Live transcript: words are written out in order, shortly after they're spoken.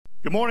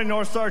Good morning,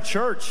 North Star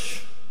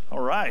Church. All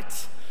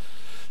right.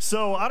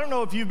 So I don't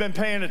know if you've been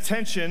paying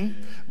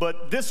attention,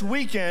 but this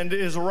weekend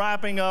is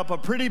wrapping up a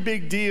pretty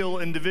big deal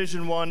in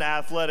Division I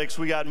athletics.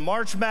 We got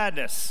March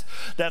Madness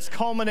that's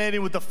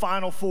culminating with the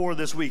Final Four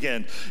this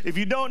weekend. If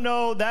you don't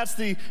know, that's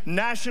the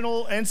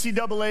National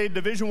NCAA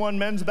Division I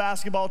men's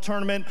basketball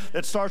tournament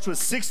that starts with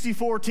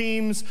 64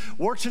 teams,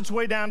 works its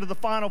way down to the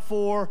Final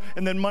Four,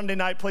 and then Monday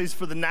night plays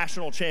for the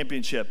national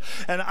championship.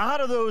 And out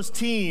of those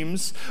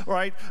teams,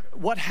 right,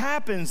 what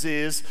happens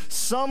is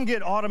some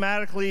get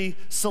automatically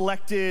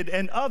selected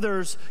and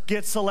others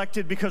get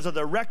selected because of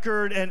their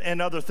record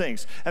and other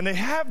things. And they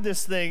have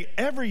this thing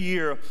every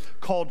year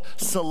called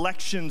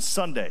Selection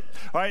Sunday,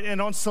 right?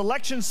 And on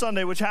Selection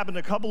Sunday, which happened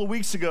a couple of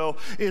weeks ago,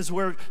 is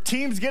where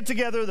teams get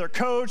together, their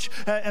coach,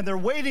 and they're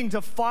waiting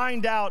to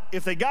find out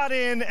if they got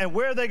in and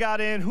where they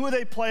got in, who are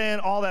they playing,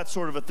 all that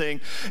sort of a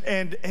thing.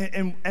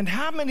 And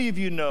how many of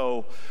you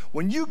know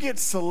when you get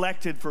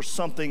selected for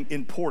something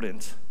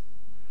important,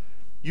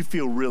 you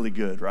feel really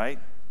good, right?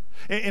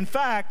 In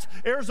fact,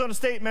 Arizona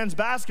State men's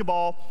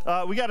basketball,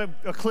 we got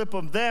a clip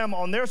of them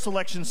on their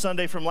Selection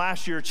Sunday from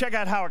last year. Check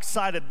out how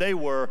excited they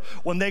were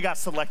when they got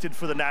selected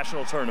for the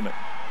national tournament.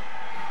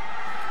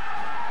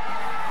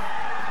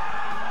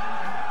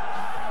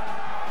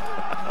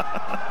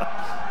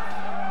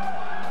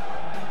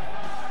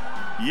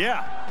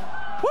 Yeah.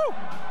 Woo!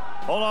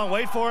 Hold on,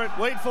 wait for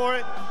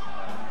it.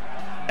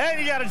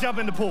 And you got to jump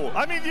in the pool.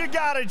 I mean, you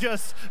got to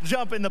just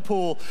jump in the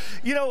pool.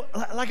 You know,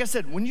 like I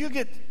said, when you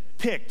get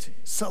picked,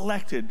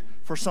 selected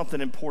for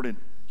something important,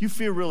 you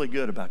feel really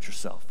good about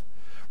yourself,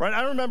 right?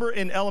 I remember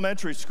in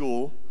elementary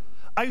school,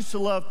 I used to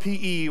love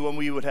PE when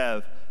we would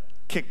have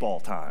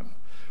kickball time,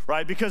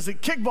 right? Because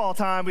at kickball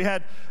time, we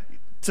had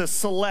to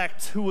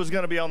select who was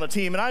going to be on the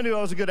team. And I knew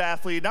I was a good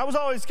athlete. And I was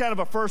always kind of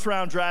a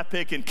first-round draft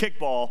pick in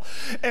kickball.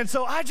 And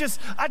so I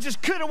just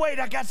couldn't wait.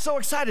 I got so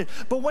excited.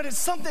 But when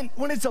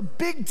it's a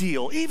big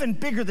deal, even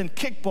bigger than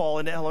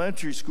kickball in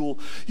elementary school,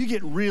 you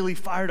get really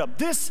fired up.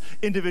 This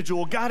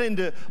individual got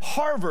into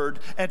Harvard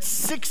at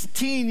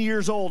 16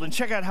 years old. And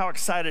check out how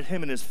excited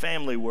him and his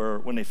family were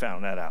when they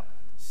found that out.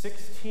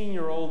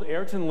 16-year-old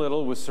Ayrton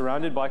Little was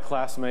surrounded by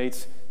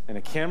classmates, and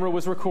a camera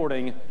was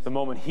recording the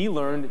moment he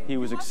learned he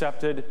was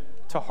accepted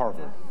to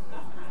Harvard.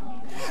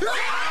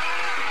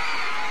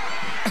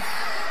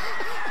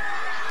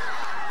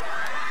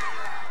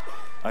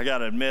 I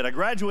gotta admit, I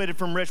graduated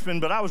from Richmond,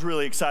 but I was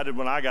really excited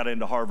when I got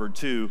into Harvard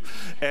too.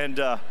 And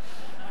it's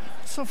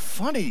so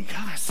funny,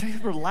 gosh, they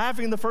were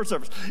laughing in the first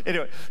service.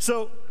 Anyway,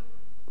 so,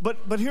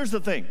 but here's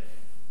the thing.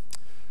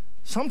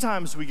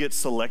 Sometimes we get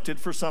selected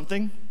for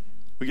something,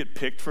 we get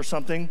picked for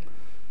something,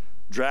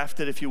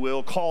 drafted, if you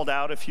will, called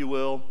out, if you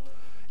will,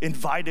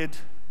 invited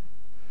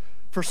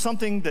for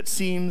something that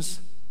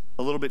seems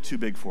a little bit too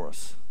big for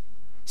us.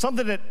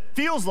 Something that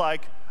feels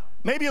like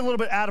maybe a little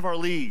bit out of our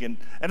league. And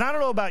I don't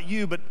know about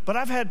you, but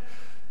I've had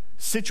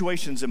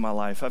situations in my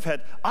life. I've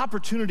had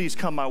opportunities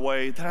come my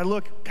way that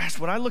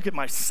when I look at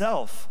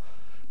myself,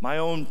 my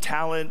own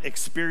talent,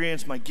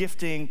 experience, my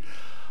gifting,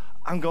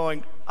 I'm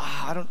going,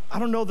 I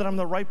don't know that I'm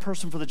the right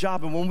person for the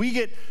job. And when we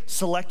get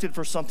selected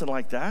for something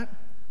like that,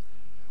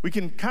 we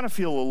can kind of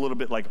feel a little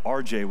bit like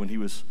RJ when he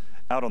was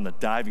out on the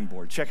diving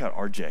board. Check out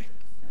RJ.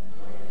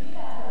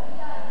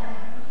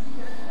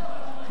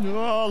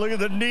 Oh, look at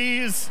the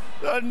knees.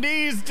 The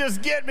knees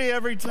just get me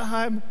every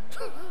time.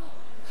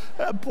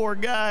 That poor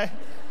guy.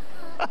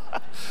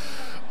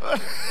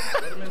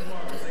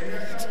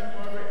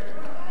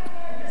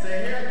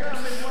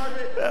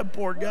 That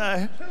poor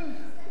guy.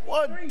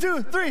 1,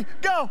 2, 3,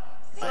 go.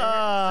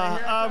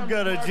 I'm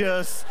going to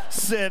just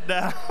sit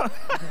down.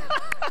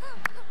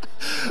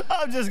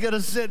 I'm just going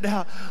to sit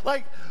down.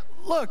 Like,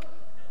 look,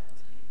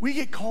 we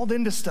get called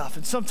into stuff,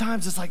 and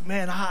sometimes it's like,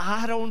 man,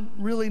 I don't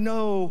really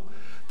know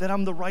that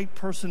I'm the right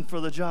person for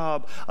the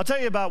job. I'll tell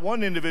you about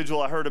one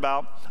individual I heard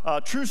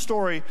about. True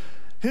story.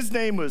 His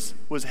name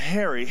was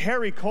Harry.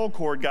 Harry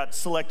Colcord got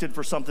selected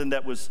for something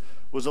that was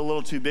a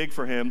little too big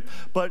for him.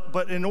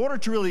 But in order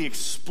to really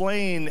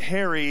explain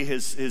Harry,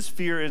 his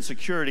fear and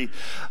insecurity,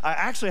 I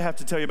actually have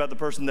to tell you about the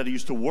person that he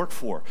used to work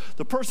for.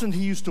 The person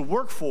he used to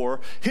work for,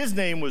 his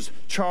name was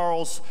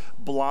Charles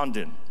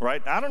Blondin,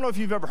 right? I don't know if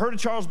you've ever heard of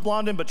Charles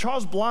Blondin, but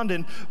Charles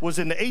Blondin was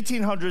in the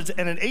 1800s,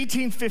 and in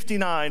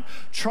 1859,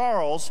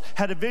 Charles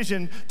had a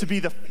vision to be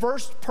the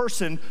first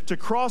person to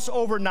cross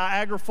over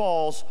Niagara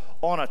Falls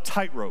on a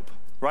tightrope.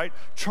 Right?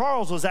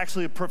 Charles was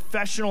actually a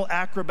professional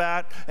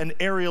acrobat, an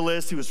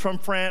aerialist. He was from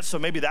France, so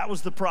maybe that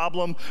was the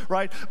problem,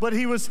 right? But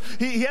he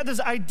had this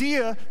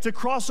idea to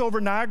cross over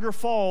Niagara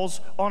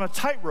Falls on a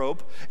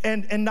tightrope,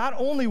 and not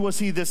only was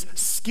he this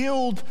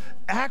skilled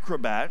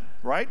acrobat,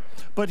 right?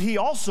 But he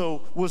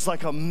also was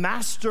like a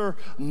master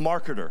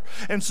marketer.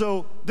 And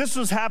so this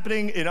was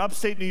happening in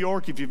upstate New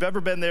York. If you've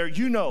ever been there,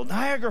 you know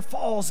Niagara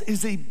Falls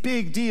is a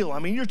big deal. I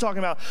mean, you're talking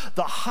about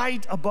the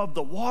height above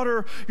the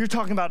water. You're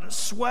talking about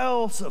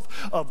swells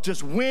of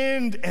just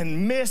wind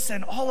and mist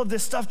and all of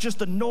this stuff, just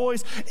the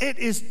noise. It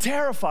is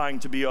terrifying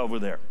to be over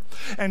there.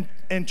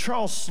 And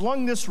Charles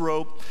slung this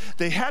rope.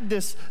 They had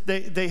this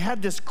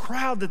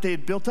crowd that they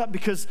had built up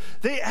because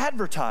they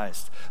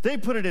advertised. They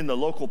put it in the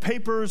local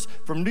papers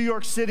from New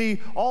York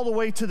City all the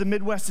way to the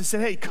Midwest. They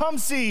said, hey, come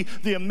see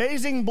the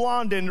amazing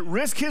Blondin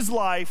risk his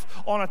life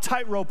on a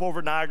tightrope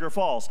over Niagara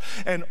Falls.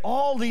 And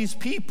all these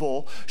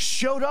people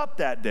showed up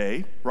that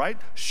day, right?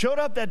 Showed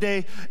up that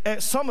day.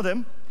 Some of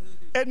them,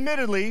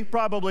 admittedly,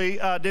 probably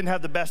didn't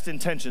have the best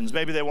intentions.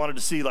 Maybe they wanted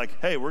to see, like,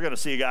 hey, we're going to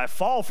see a guy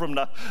fall from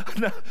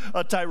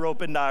a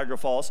tightrope in Niagara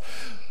Falls.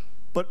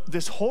 But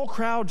this whole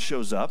crowd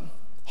shows up,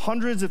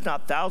 hundreds if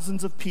not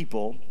thousands of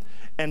people,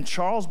 and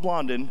Charles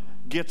Blondin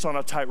gets on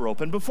a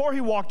tightrope. And before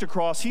he walked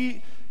across,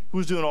 he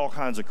was doing all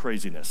kinds of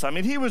craziness. I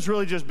mean, he was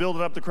really just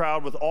building up the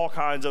crowd with all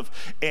kinds of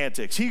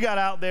antics. He got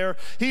out there.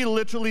 He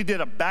literally did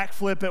a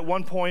backflip at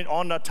one point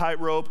on the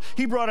tightrope.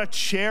 He brought a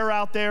chair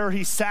out there.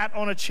 He sat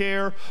on a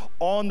chair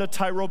on the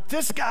tightrope.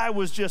 This guy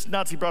was just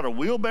nuts. He brought a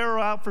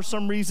wheelbarrow out for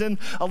some reason.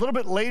 A little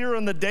bit later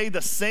in the day,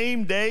 the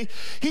same day,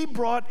 he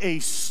brought a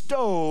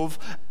stove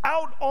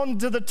out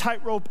onto the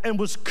tightrope and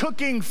was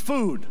cooking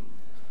food.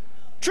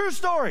 True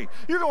story.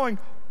 You're going,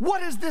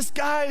 what is this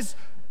guy's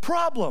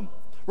problem?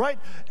 Right?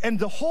 And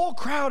the whole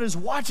crowd is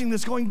watching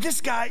this going,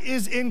 this guy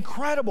is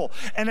incredible.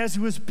 And as he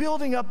was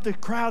building up the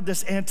crowd,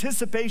 this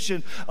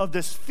anticipation of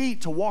this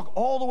feat to walk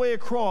all the way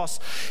across,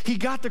 he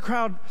got the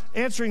crowd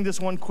answering this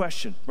one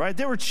question, right?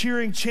 They were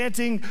cheering,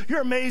 chanting,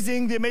 you're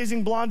amazing, the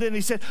amazing Blondin. And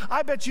he said,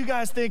 I bet you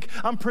guys think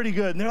I'm pretty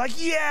good. And they're like,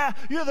 yeah,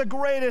 you're the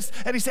greatest.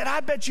 And he said,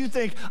 I bet you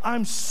think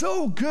I'm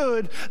so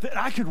good that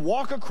I could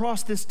walk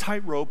across this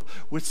tightrope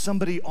with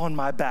somebody on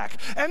my back.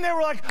 And they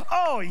were like,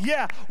 oh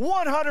yeah,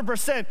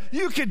 100%.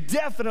 You could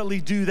definitely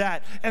do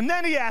that. And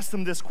then he asked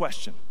them this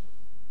question.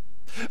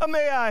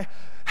 May I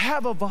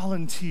have a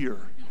volunteer?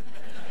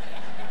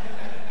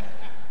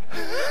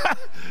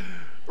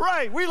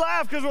 Right, we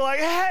laugh because we're like,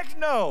 heck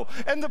no.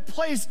 And the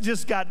place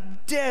just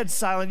got dead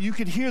silent. You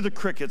could hear the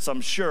crickets, I'm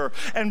sure.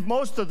 And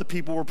most of the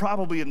people were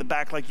probably in the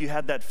back, like you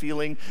had that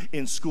feeling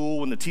in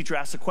school when the teacher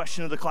asks a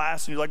question of the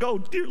class and you're like, oh,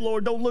 dear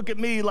Lord, don't look at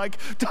me, like,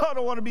 I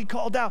don't want to be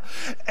called out.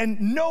 And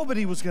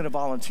nobody was going to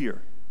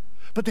volunteer.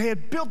 But they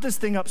had built this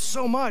thing up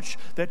so much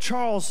that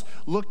Charles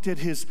looked at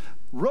his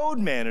road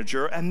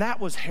manager, and that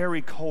was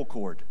Harry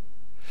Colcord.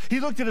 He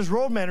looked at his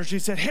road manager, he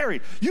said, Harry,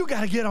 you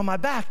got to get on my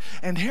back.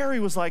 And Harry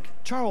was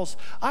like, Charles,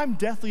 I'm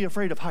deathly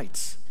afraid of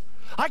heights.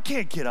 I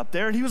can't get up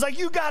there. And he was like,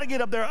 you got to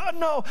get up there. Oh,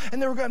 no.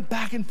 And they were going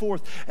back and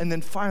forth. And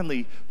then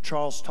finally,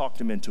 Charles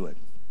talked him into it.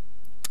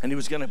 And he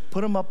was going to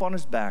put him up on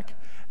his back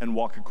and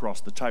walk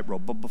across the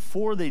tightrope. But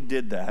before they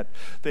did that,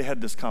 they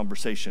had this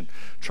conversation.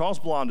 Charles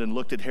Blondin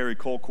looked at Harry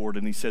Colcord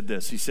and he said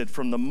this. He said,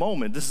 from the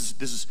moment, this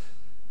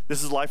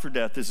is life or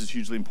death, this is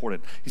hugely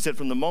important. He said,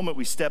 from the moment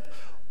we step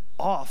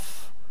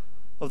off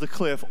of the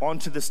cliff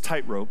onto this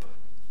tightrope,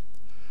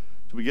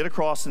 till we get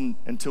across and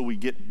until we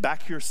get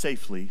back here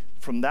safely,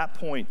 from that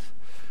point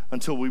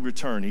until we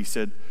return, he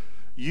said,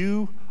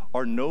 you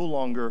are no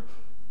longer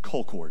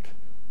Colcord.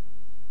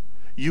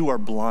 You are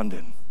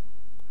Blondin.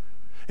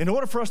 In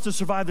order for us to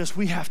survive this,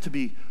 we have to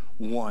be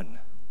one.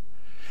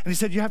 And he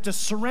said, you have to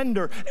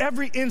surrender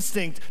every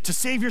instinct to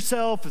save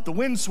yourself. If the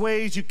wind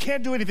sways, you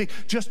can't do anything.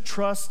 Just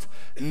trust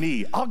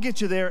me. I'll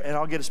get you there and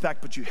I'll get us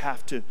back, but you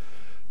have to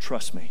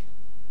trust me.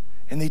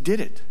 And they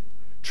did it.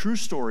 True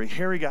story.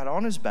 Harry got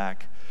on his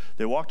back.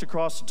 They walked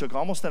across. It took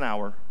almost an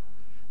hour.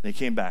 They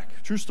came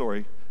back. True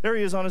story. There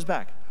he is on his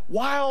back.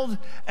 Wild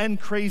and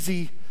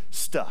crazy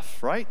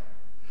stuff, right?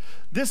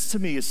 This to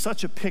me is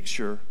such a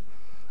picture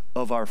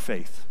of our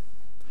faith.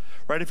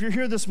 Right? If you're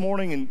here this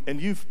morning and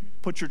you've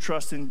put your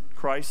trust in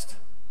Christ,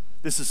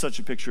 this is such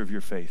a picture of your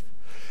faith.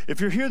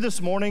 If you're here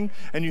this morning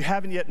and you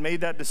haven't yet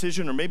made that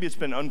decision, or maybe it's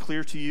been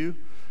unclear to you,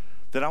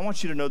 then I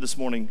want you to know this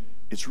morning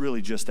it's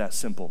really just that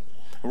simple.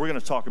 And we're going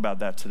to talk about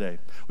that today.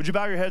 Would you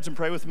bow your heads and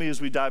pray with me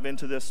as we dive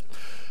into this?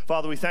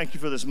 Father, we thank you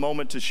for this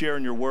moment to share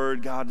in your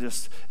word. God,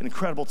 just an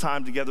incredible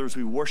time together as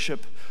we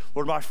worship.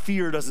 Lord, my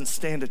fear doesn't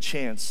stand a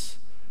chance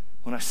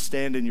when I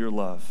stand in your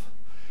love.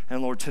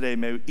 And Lord, today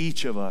may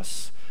each of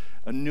us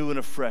anew and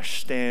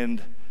afresh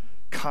stand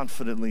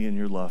confidently in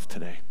your love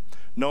today,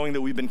 knowing that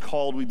we've been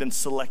called, we've been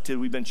selected,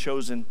 we've been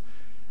chosen,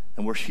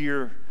 and we're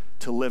here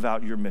to live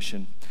out your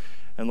mission.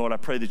 And Lord, I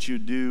pray that you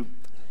do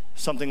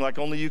something like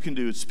only you can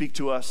do, speak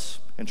to us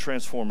and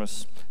transform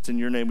us. It's in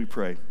your name we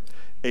pray.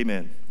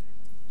 Amen.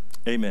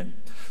 Amen.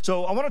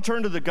 So I want to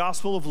turn to the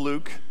Gospel of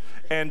Luke.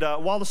 And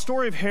while the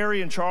story of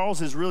Harry and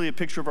Charles is really a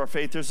picture of our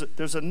faith,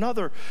 there's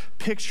another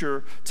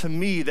picture to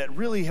me that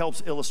really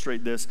helps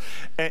illustrate this.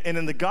 And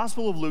in the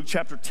Gospel of Luke,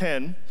 chapter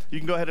 10, you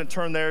can go ahead and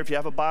turn there. If you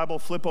have a Bible,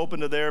 flip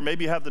open to there.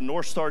 Maybe you have the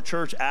North Star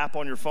Church app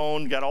on your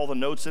phone, got all the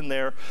notes in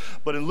there.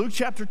 But in Luke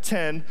chapter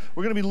 10,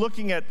 we're going to be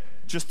looking at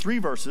just 3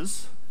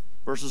 verses.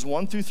 Verses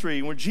 1 through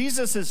 3, where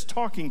Jesus is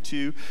talking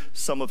to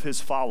some of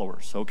his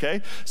followers,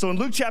 okay? So in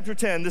Luke chapter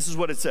 10, this is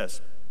what it says.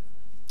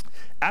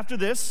 After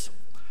this,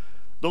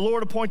 the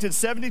Lord appointed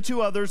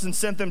 72 others and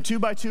sent them 2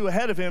 by 2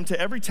 ahead of him to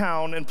every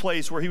town and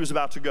place where he was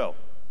about to go.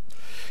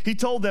 He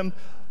told them,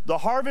 the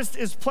harvest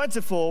is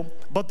plentiful,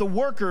 but the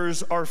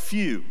workers are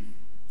few.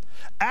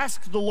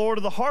 Ask the Lord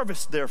of the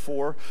harvest,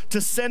 therefore,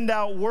 to send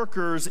out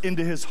workers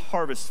into his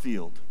harvest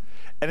field.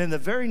 And in the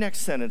very next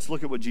sentence,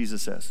 look at what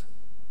Jesus says.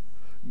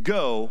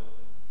 Go,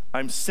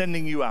 I'm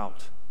sending you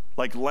out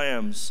like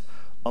lambs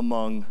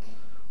among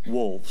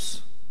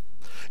wolves.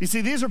 You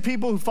see, these are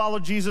people who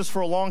followed Jesus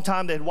for a long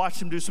time. They had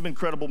watched him do some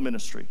incredible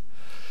ministry.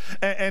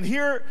 And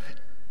here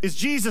is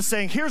Jesus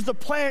saying, here's the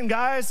plan,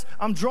 guys.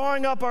 I'm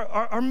drawing up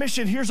our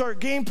mission. Here's our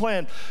game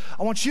plan.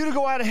 I want you to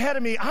go out ahead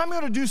of me. I'm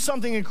going to do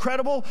something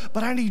incredible,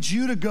 but I need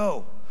you to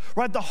go.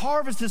 Right? The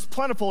harvest is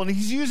plentiful, and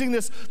he's using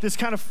this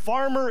kind of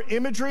farmer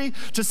imagery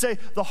to say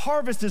the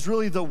harvest is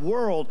really the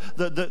world,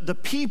 the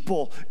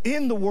people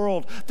in the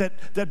world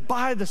that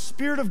by the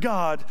Spirit of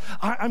God,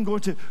 I'm going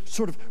to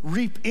sort of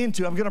reap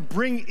into. I'm going to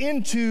bring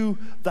into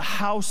the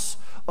house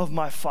of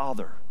my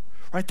Father.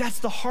 Right? That's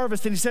the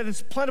harvest. And he said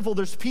it's plentiful.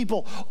 There's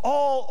people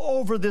all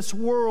over this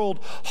world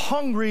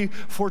hungry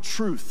for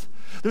truth.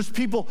 There's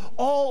people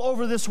all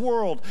over this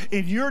world,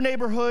 in your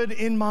neighborhood,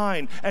 in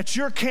mine, at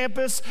your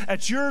campus,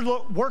 at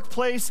your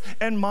workplace,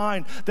 and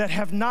mine, that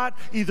have not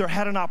either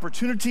had an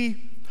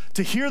opportunity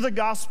to hear the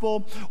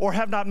gospel or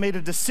have not made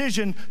a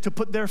decision to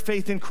put their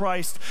faith in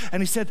Christ.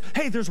 And he said,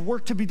 hey, there's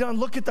work to be done.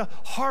 Look at the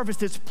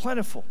harvest. It's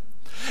plentiful.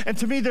 And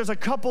to me, there's a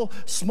couple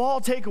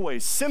small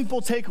takeaways,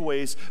 simple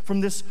takeaways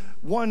from this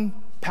one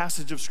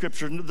passage of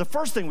Scripture. The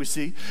first thing we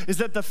see is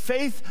that the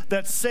faith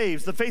that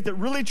saves, the faith that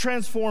really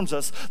transforms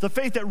us, the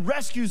faith that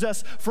rescues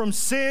us from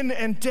sin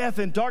and death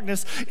and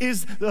darkness,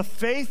 is the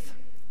faith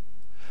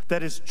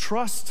that is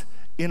trust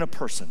in a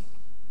person.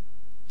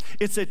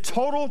 It's a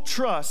total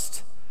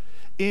trust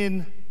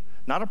in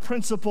not a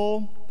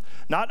principle,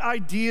 not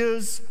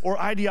ideas or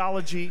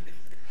ideology.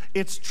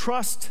 It's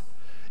trust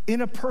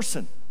in a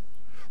person.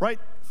 Right?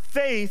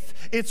 Faith,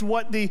 it's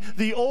what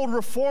the old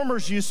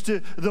reformers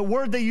the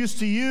word they used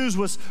to use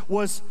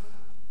was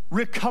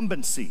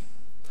recumbency.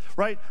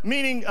 Right?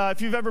 Meaning,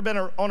 if you've ever been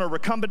on a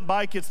recumbent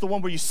bike, it's the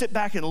one where you sit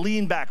back and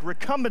lean back.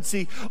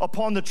 Recumbency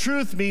upon the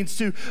truth means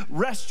to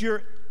rest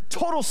your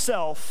total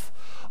self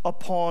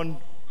upon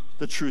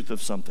the truth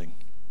of something.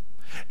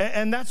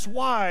 And that's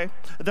why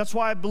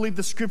I believe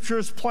the Scripture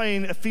is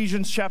plain.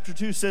 Ephesians chapter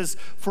 2 says,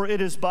 for it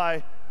is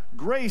by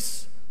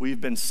grace we've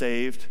been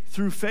saved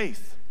through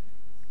faith.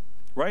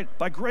 Right?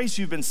 By grace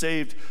you've been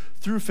saved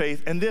through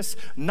faith, and this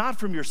not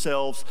from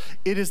yourselves,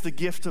 it is the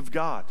gift of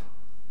God.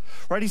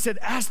 Right? He said,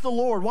 ask the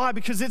Lord. Why?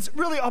 Because it's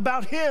really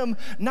about him,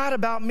 not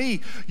about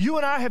me. You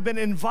and I have been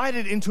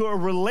invited into a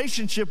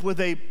relationship with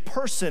a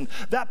person,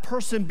 that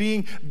person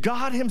being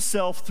God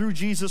himself through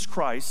Jesus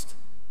Christ,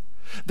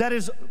 that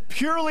is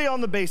purely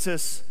on the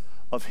basis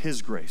of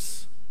his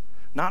grace,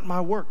 not my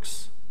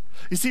works.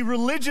 You see,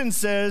 religion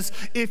says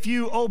if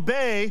you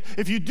obey,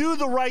 if you do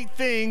the right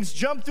things,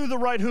 jump through the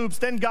right hoops,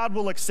 then God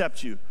will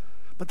accept you.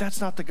 But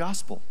that's not the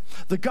gospel.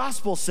 The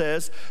gospel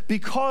says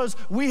because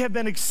we have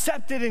been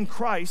accepted in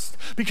Christ,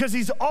 because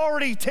he's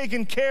already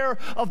taken care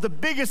of the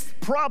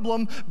biggest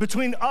problem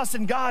between us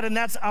and God, and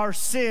that's our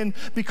sin,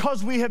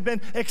 because we have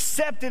been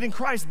accepted in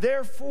Christ,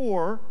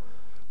 therefore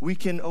we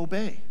can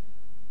obey.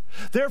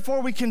 Therefore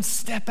we can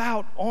step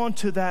out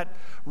onto that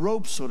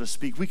rope, so to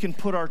speak. We can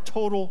put our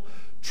total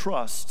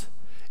trust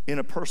in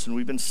a person.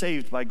 We've been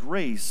saved by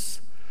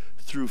grace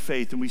through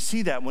faith. And we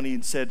see that when he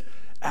said,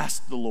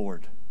 ask the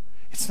Lord.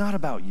 It's not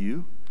about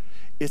you,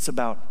 it's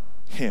about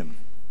him.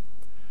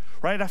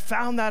 Right? I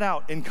found that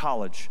out in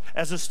college.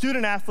 As a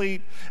student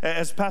athlete,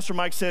 as Pastor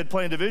Mike said,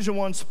 playing Division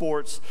I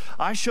sports,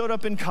 I showed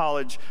up in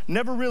college,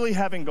 never really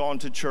having gone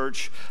to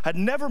church, had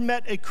never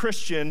met a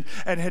Christian,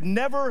 and had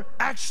never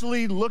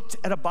actually looked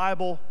at a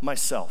Bible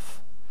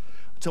myself.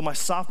 Until my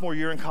sophomore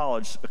year in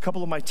college, a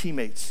couple of my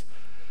teammates,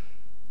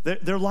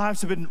 their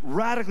lives have been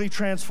radically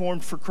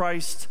transformed for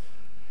Christ,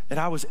 and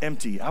I was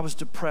empty. I was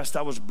depressed.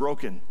 I was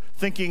broken,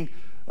 thinking,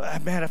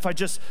 man, if I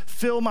just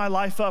fill my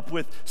life up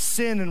with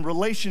sin and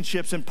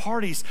relationships and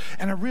parties,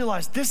 and I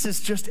realized this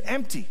is just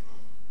empty.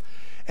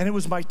 And it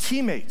was my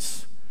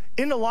teammates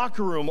in the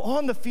locker room,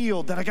 on the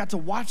field, that I got to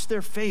watch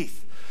their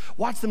faith,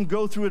 watch them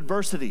go through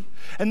adversity,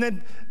 and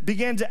then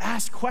began to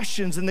ask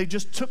questions, and they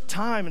just took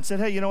time and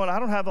said, hey, you know what, I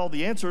don't have all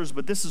the answers,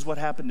 but this is what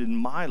happened in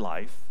my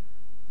life.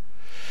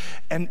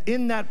 And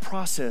in that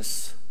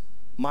process,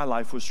 my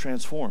life was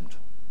transformed.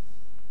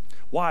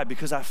 Why?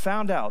 Because I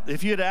found out,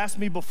 if you had asked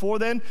me before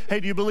then, hey,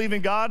 do you believe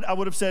in God? I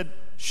would have said,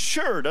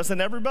 sure,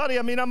 doesn't everybody?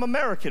 I mean, I'm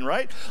American,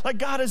 right? Like,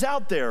 God is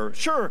out there.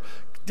 Sure,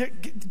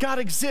 God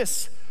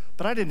exists.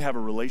 But I didn't have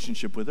a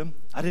relationship with him.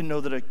 I didn't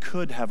know that I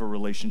could have a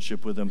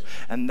relationship with him.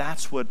 And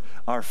that's what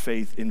our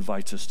faith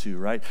invites us to,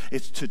 right?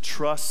 It's to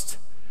trust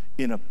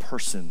in a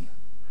person.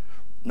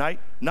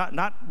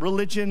 Not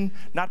religion,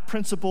 not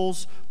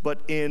principles, but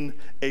in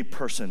a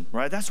person,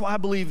 right? That's why I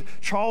believe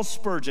Charles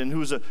Spurgeon, who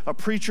was a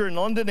preacher in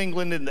London,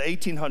 England in the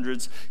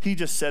 1800s, he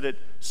just said it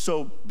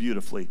so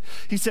beautifully.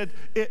 He said,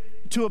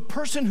 to a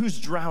person who's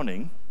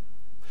drowning,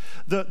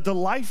 the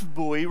life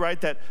buoy, right,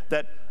 that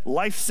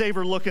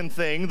lifesaver looking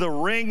thing, the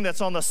ring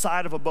that's on the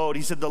side of a boat,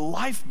 he said the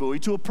life buoy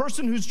to a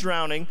person who's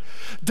drowning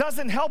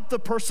doesn't help the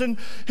person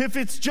if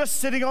it's just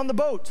sitting on the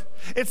boat.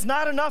 It's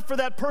not enough for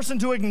that person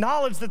to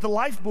acknowledge that the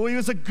life buoy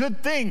is a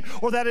good thing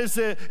or that is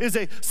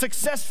a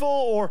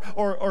successful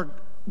or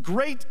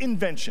great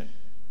invention.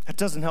 That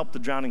doesn't help the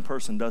drowning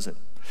person, does it?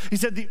 He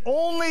said the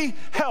only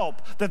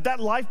help that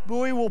life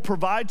buoy will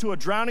provide to a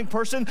drowning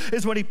person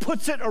is when he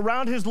puts it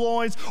around his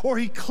loins or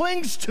he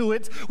clings to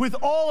it with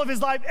all of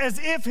his life as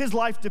if his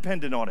life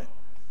depended on it.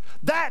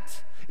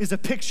 That is a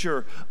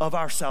picture of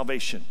our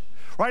salvation,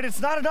 right?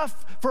 It's not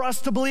enough for us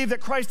to believe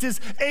that Christ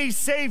is a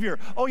Savior.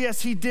 Oh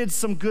yes, he did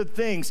some good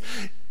things.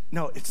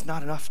 No, it's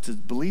not enough to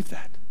believe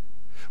that.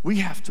 We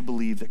have to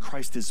believe that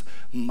Christ is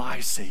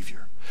my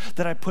Savior,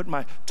 that I put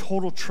my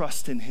total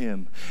trust in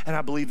him, and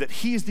I believe that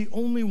he is the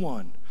only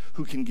one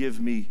who can give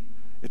me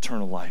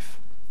eternal life.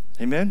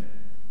 Amen?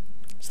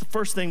 It's the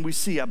first thing we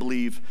see, I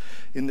believe,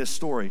 in this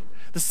story.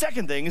 The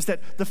second thing is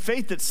that the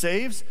faith that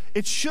saves,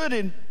 it should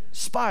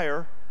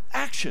inspire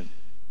action,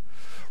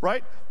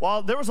 right?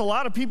 While there was a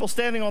lot of people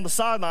standing on the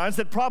sidelines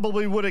that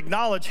probably would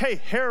acknowledge, hey,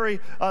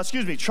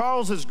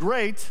 Charles is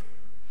great,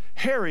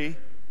 Harry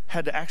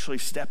had to actually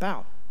step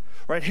out.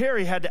 Right?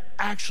 Harry had to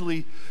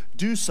actually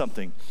do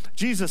something.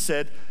 Jesus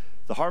said,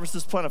 the harvest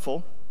is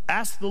plentiful.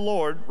 Ask the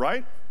Lord,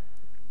 right?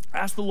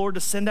 Ask the Lord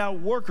to send out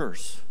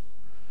workers.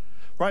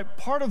 Right?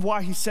 Part of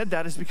why he said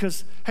that is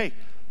because, hey,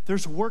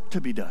 there's work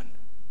to be done.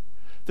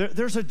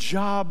 There's a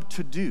job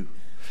to do.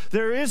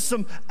 There is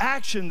some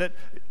action that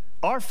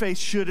our faith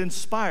should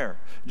inspire.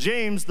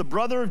 James, the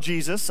brother of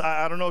Jesus,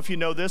 I don't know if you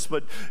know this,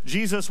 but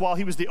Jesus, while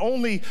he was the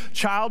only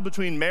child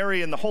between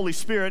Mary and the Holy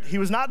Spirit, he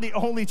was not the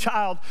only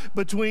child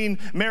between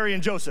Mary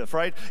and Joseph,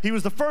 right? He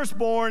was the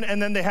firstborn, and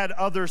then they had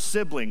other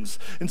siblings.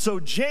 And so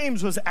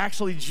James was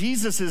actually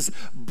Jesus's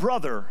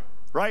brother,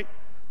 right?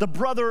 The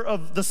brother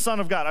of the Son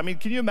of God. I mean,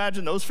 can you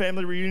imagine those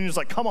family reunions?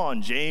 Like, come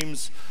on,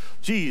 James.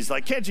 Geez,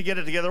 like, can't you get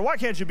it together? Why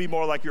can't you be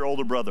more like your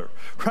older brother,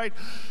 right?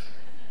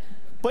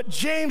 But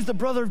James, the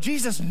brother of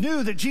Jesus,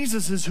 knew that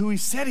Jesus is who he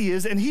said he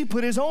is, and he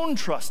put his own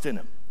trust in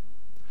him.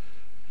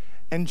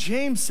 And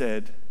James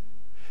said,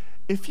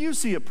 if you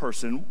see a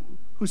person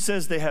who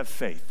says they have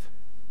faith,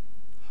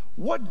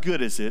 what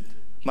good is it,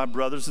 my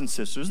brothers and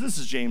sisters, this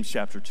is James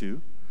chapter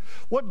 2,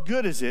 what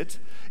good is it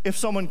if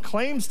someone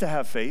claims to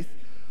have faith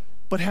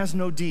but has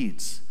no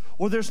deeds,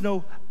 or there's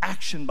no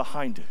action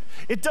behind it?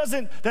 It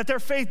doesn't, that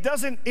their faith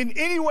doesn't in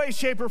any way,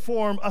 shape, or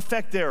form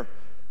affect their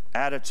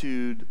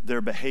attitude,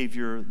 their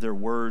behavior, their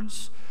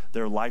words,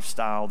 their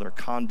lifestyle, their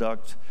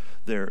conduct,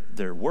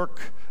 their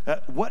work,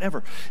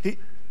 whatever.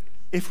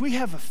 If we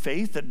have a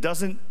faith that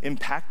doesn't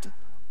impact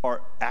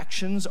our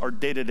actions, our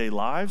day-to-day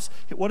lives,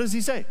 what does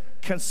he say?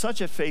 Can such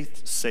a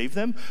faith save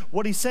them?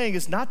 What he's saying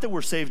is not that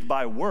we're saved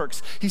by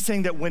works. He's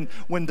saying that when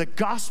the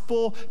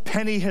gospel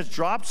penny has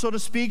dropped, so to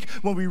speak,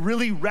 when we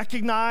really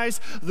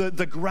recognize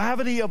the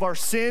gravity of our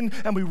sin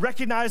and we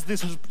recognize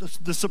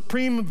the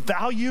supreme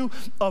value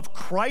of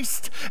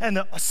Christ and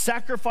the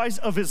sacrifice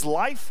of his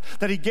life,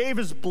 that he gave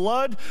his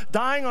blood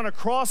dying on a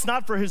cross,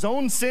 not for his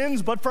own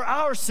sins, but for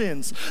our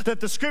sins.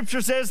 That the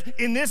scripture says,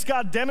 in this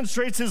God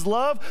demonstrates his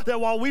love,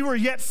 that while we were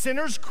yet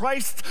sinners,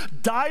 Christ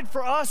died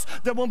for us,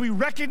 that when we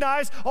recognize,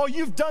 oh,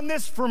 you've done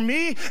this for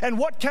me, and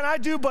what can I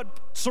do but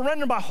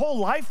surrender my whole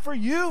life for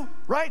you,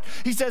 right?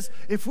 He says,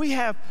 if we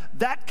have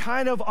that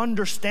kind of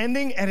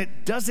understanding and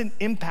it doesn't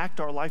impact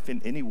our life in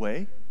any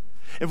way,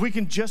 if we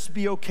can just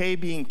be okay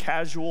being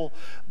casual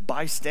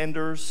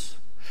bystanders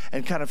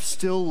and kind of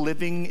still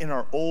living in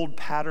our old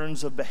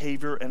patterns of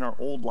behavior and our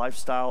old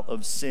lifestyle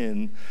of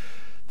sin,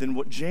 then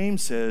what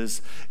James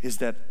says is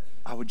that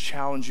I would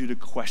challenge you to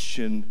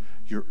question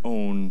your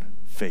own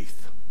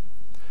faith.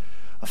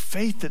 A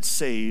faith that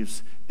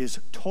saves is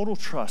total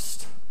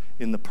trust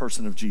in the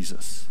person of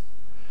Jesus.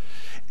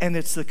 And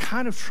it's the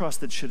kind of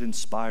trust that should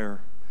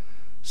inspire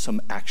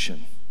some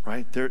action,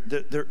 right?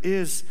 There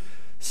is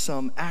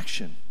some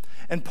action.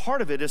 And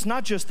part of it is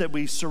not just that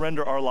we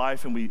surrender our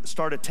life and we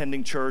start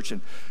attending church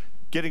and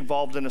get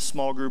involved in a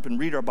small group and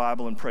read our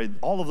Bible and pray.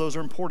 All of those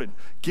are important.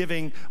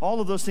 Giving, all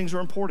of those things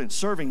are important.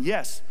 Serving,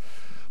 yes.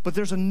 But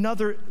there's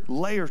another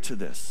layer to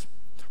this,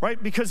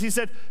 right? Because he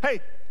said,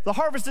 hey, the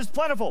harvest is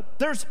plentiful.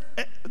 There's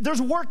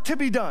work to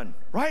be done,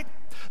 right?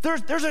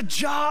 There's a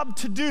job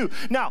to do.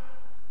 Now,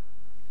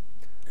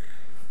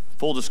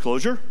 full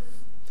disclosure,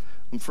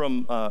 I'm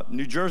from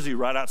New Jersey,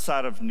 right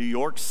outside of New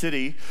York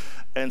City,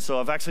 and so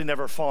I've actually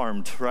never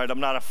farmed, right? I'm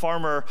not a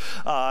farmer.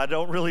 I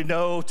don't really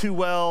know too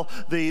well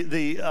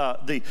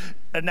the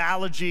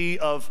analogy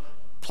of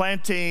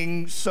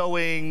planting,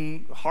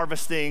 sowing,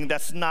 harvesting.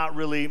 That's not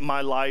really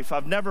my life.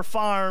 I've never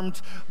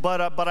farmed, but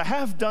I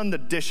have done the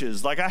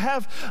dishes. Like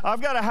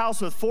I've got a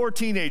house with 4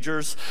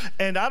 teenagers,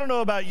 and I don't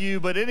know about you,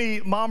 but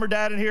any mom or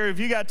dad in here, if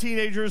you got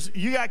teenagers,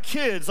 you got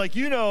kids, like,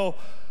 you know,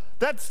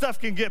 that stuff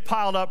can get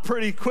piled up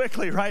pretty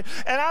quickly, right?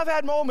 And I've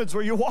had moments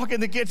where you walk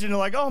in the kitchen and you're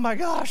like, oh my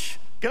gosh,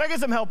 can I get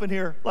some help in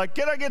here? Like,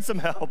 can I get some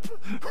help,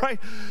 right?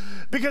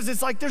 Because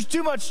it's like there's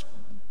too much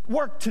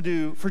work to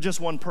do for just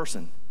one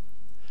person.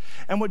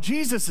 And what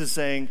Jesus is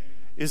saying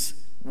is,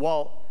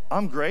 while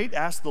I'm great,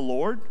 ask the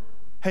Lord,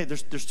 hey,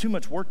 there's too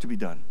much work to be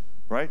done,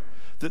 right?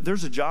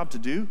 There's a job to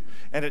do,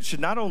 and it should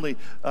not only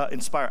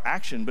inspire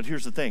action, but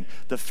here's the thing.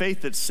 The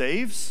faith that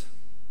saves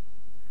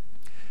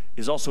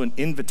is also an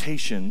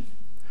invitation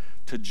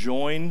to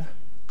join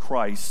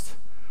Christ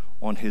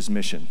on his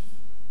mission.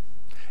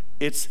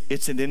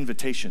 It's an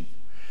invitation.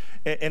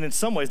 And in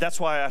some ways, that's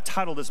why I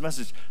titled this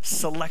message,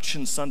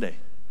 Selection Sunday.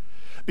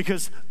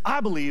 Because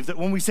I believe that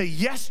when we say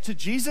yes to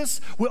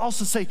Jesus, we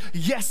also say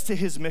yes to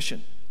his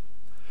mission,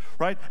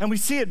 right? And we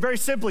see it very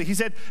simply. He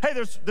said, hey,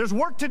 there's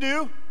work to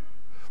do,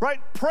 right?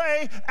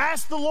 Pray,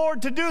 ask the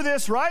Lord to do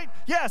this, right?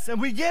 Yes,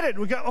 and we get it.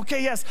 We go,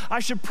 okay, yes, I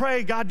should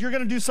pray. God, you're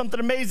going to do something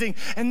amazing.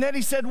 And then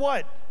he said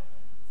what?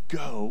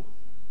 Go,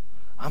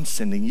 I'm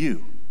sending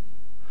you.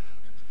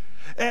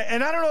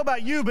 And I don't know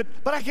about you, but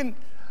I can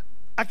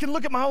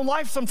look at my own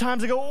life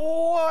sometimes and go,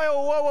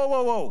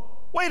 whoa,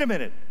 wait a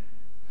minute.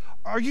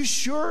 Are you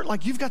sure,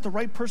 like, you've got the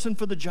right person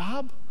for the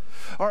job?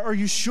 Are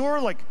you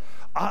sure, like,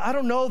 I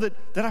don't know that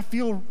I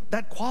feel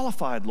that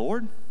qualified,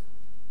 Lord?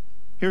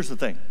 Here's the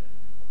thing.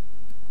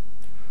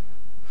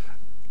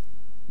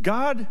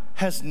 God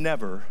has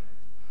never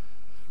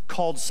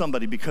called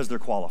somebody because they're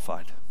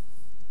qualified.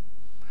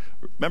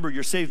 Remember,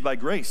 you're saved by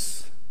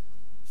grace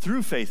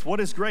through faith. What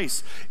is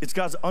grace? It's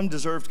God's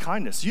undeserved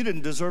kindness. You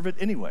didn't deserve it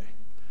anyway.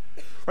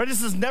 Right?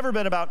 This has never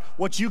been about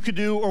what you could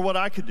do or what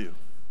I could do.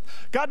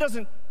 God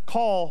doesn't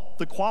call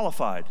the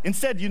qualified.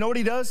 Instead, you know what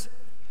he does?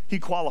 He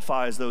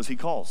qualifies those he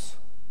calls.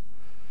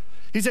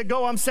 He said,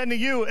 go, I'm sending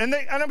you. And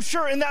I'm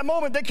sure in that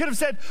moment they could have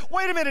said,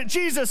 wait a minute,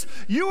 Jesus,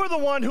 you were the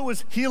one who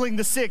was healing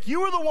the sick.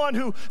 You were the one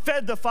who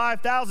fed the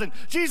 5,000.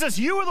 Jesus,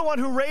 you were the one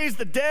who raised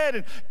the dead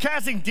and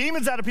casting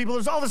demons out of people.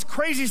 There's all this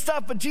crazy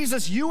stuff, but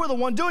Jesus, you were the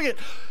one doing it.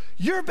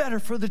 You're better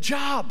for the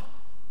job.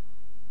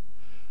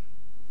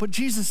 But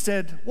Jesus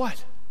said,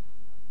 what?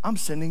 I'm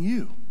sending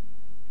you.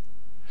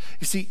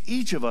 You see,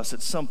 each of us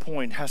at some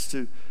point has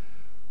to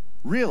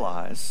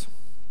realize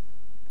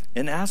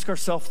and ask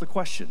ourselves the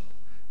question,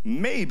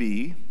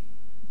 maybe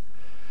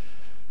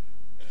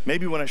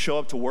when I show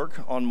up to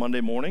work on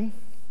Monday morning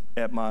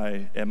at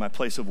my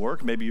place of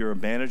work, maybe you're a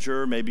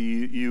manager, maybe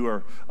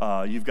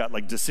you've got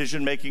like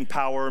decision-making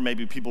power,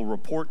 maybe people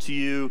report to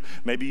you,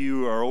 maybe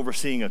you are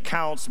overseeing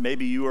accounts,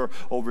 maybe you are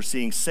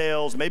overseeing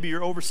sales, maybe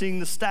you're overseeing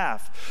the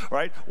staff,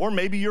 right? Or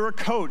maybe you're a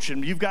coach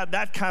and you've got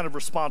that kind of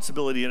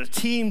responsibility and a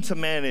team to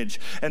manage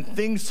and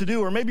things to do.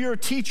 Or maybe you're a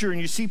teacher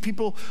and you see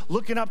people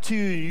looking up to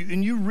you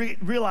and you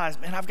realize,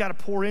 man, I've got to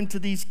pour into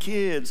these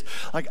kids.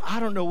 Like,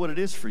 I don't know what it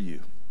is for you.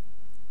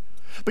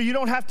 But you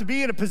don't have to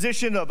be in a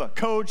position of a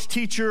coach,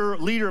 teacher,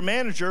 leader,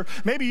 manager.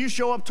 Maybe you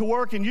show up to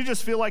work and you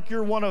just feel like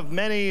you're one of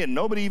many and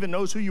nobody even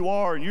knows who you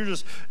are and you're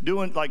just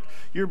doing, like,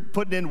 you're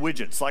putting in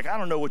widgets. Like, I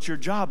don't know what your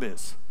job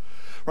is,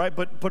 right?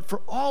 But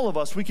for all of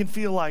us, we can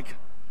feel like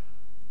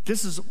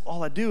this is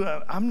all I do.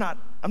 I'm not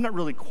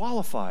really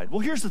qualified. Well,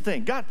 here's the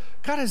thing. God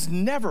has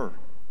never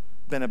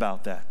been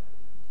about that.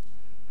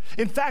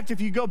 In fact,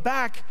 if you go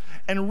back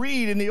and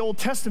read in the Old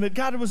Testament,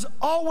 God was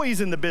always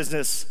in the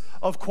business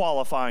of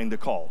qualifying the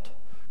called.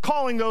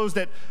 Calling those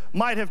that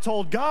might have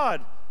told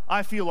God,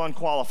 I feel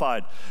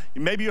unqualified.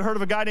 Maybe you heard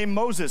of a guy named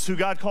Moses who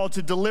God called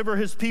to deliver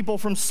his people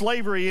from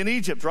slavery in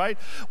Egypt, right?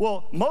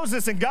 Well,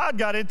 Moses and God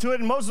got into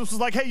it, and Moses was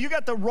like, hey, you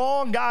got the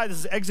wrong guy. This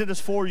is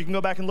Exodus 4. You can go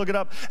back and look it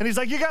up. And he's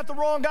like, you got the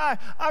wrong guy.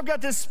 I've got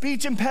this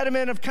speech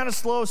impediment of kind of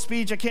slow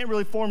speech. I can't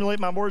really formulate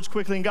my words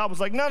quickly. And God was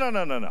like,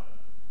 no.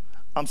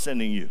 I'm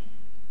sending you.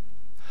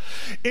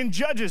 In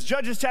Judges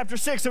chapter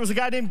 6, there was a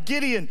guy named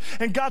Gideon,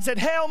 and God said,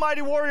 hey,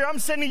 almighty warrior, I'm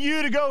sending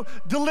you to go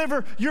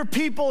deliver your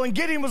people. And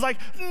Gideon was like,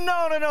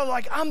 no,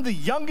 like, I'm the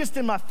youngest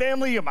in my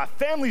family, and my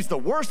family's the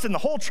worst in the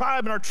whole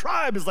tribe, and our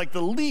tribe is like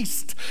the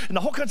least in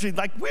the whole country.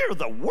 Like, we're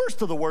the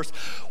worst of the worst.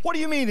 What do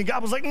you mean? And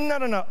God was like,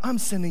 no, I'm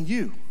sending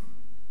you.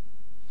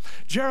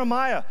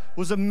 Jeremiah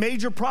was a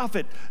major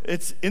prophet.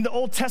 It's in the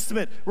Old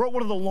Testament, wrote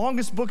one of the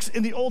longest books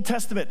in the Old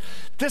Testament.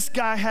 This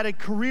guy had a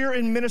career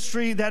in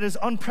ministry that is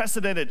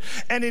unprecedented.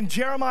 And in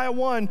Jeremiah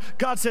 1,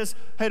 God says,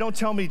 hey, don't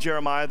tell me,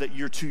 Jeremiah, that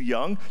you're too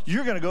young.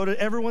 You're going to go to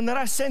everyone that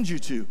I send you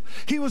to.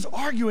 He was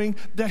arguing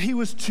that he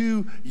was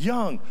too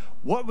young.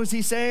 What was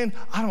he saying?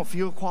 I don't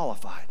feel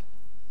qualified.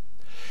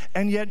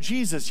 And yet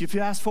Jesus, if you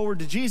fast forward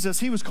to Jesus,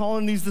 he was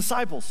calling these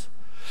disciples.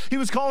 He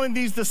was calling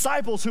these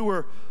disciples who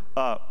were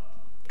a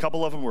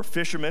couple of them were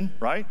fishermen,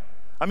 right?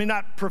 I mean,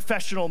 not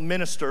professional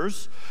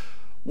ministers.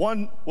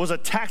 One was a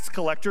tax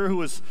collector who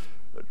was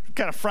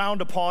kind of frowned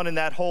upon in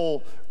that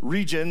whole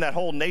region, that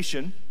whole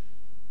nation.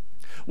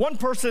 One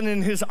person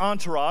in his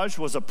entourage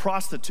was a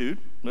prostitute.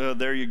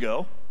 There you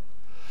go.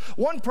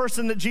 One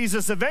person that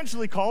Jesus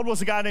eventually called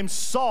was a guy named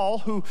Saul,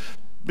 who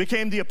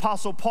became the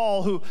Apostle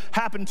Paul, who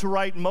happened to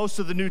write most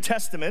of the New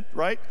Testament,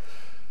 right?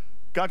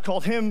 God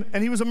called him,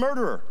 and he was a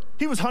murderer.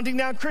 He was hunting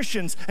down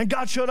Christians, and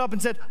God showed up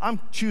and said, I'm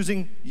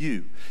choosing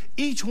you.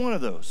 Each one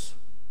of those,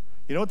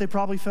 You know what they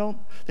probably felt?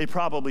 They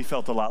probably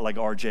felt a lot like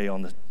RJ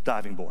on the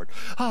diving board.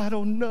 I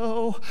don't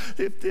know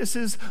if this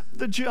is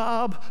the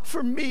job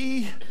for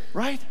me,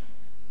 right?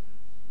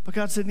 But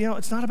God said,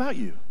 it's not about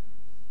you.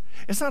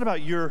 It's not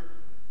about your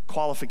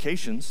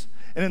qualifications.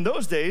 And in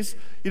those days,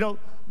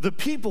 the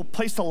people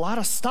placed a lot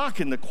of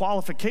stock in the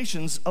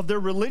qualifications of their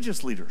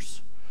religious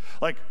leaders.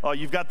 Like, oh,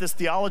 you've got this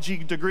theology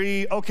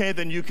degree, okay,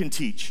 then you can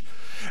teach.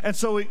 And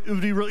so it would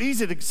be real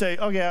easy to say,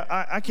 oh yeah,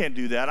 I can't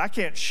do that. I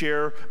can't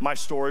share my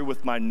story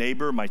with my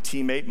neighbor, my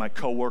teammate, my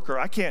coworker.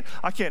 I can't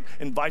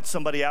invite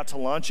somebody out to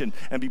lunch and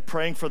be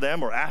praying for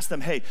them or ask them,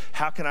 hey,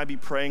 how can I be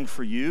praying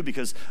for you?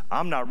 Because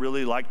I'm not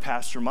really like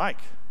Pastor Mike.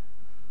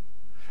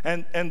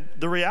 And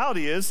the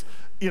reality is,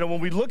 when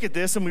we look at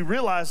this and we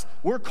realize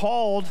we're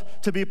called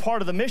to be a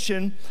part of the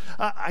mission,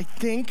 I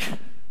think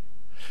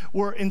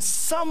we're in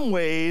some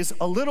ways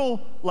a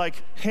little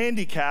like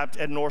handicapped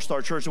at North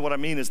Star Church. And what I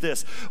mean is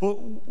this: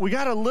 we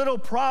got a little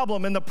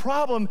problem, and the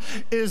problem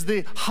is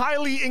the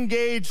highly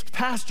engaged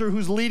pastor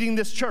who's leading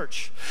this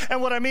church.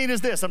 And what I mean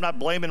is this: I'm not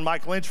blaming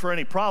Mike Lynch for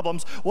any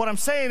problems. What I'm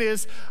saying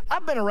is,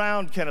 I've been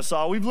around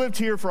Kennesaw. We've lived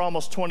here for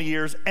almost 20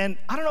 years, and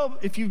I don't know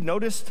if you've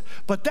noticed,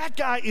 but that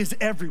guy is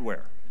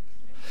everywhere.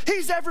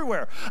 He's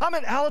everywhere. I'm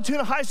at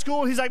Allatoona High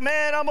School, and he's like,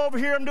 man, I'm over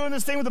here. I'm doing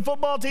this thing with the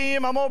football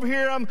team. I'm over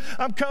here. I'm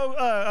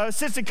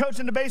assistant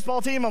coaching the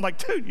baseball team. I'm like,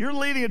 dude, you're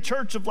leading a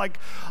church of like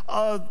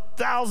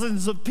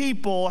thousands of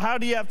people. How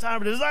do you have time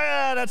for this?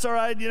 That's all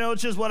right.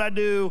 It's just what I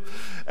do.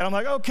 And I'm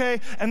like,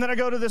 okay. And then I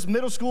go to this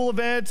middle school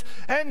event,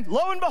 and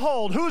lo and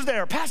behold, who's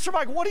there? Pastor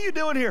Mike, what are you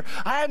doing here?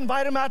 I had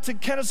invited him out to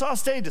Kennesaw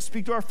State to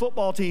speak to our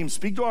football team,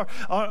 speak to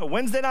our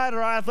Wednesday night at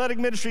our athletic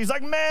ministry. He's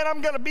like, man,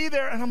 I'm going to be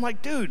there. And I'm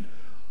like, dude,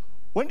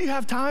 when do you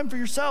have time for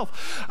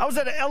yourself? I was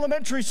at an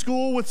elementary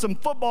school with some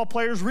football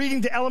players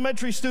reading to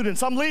elementary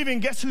students. I'm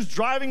leaving. Guess who's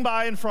driving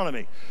by in front of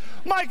me?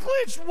 Mike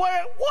Lynch.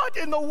 What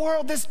in the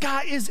world? This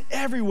guy is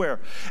everywhere.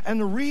 And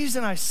the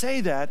reason I say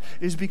that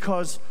is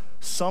because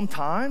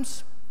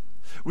sometimes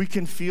we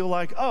can feel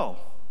like, oh,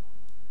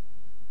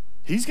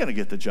 he's going to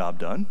get the job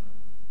done.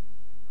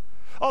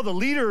 Oh, the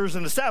leaders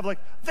and the staff, like,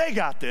 they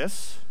got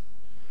this.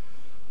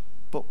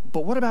 But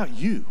what about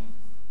you?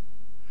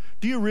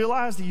 Do you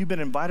realize that you've been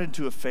invited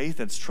to a faith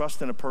that's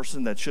trust in a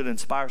person that should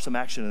inspire some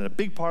action? And a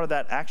big part of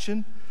that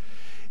action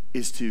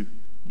is to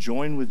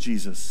join with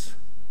Jesus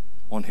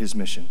on his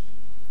mission.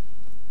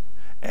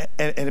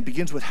 And it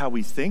begins with how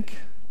we think.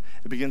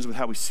 It begins with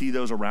how we see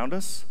those around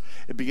us.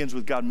 It begins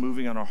with God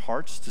moving on our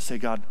hearts to say,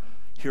 God,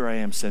 here I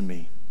am, send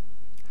me.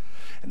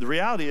 And the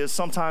reality is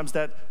sometimes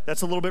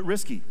that's a little bit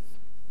risky,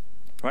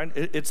 right?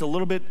 It's a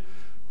little bit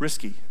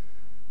risky.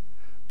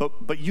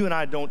 But you and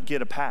I don't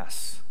get a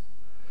pass.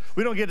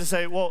 We don't get to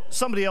say, well,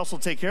 somebody else will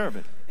take care of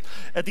it.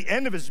 At the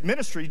end of his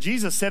ministry,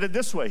 Jesus said it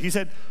this way. He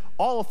said,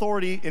 all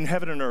authority in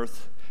heaven and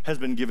earth has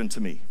been given to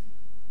me.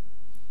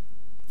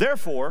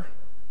 Therefore,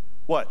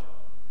 what?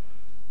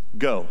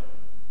 Go.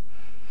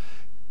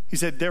 He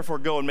said, therefore,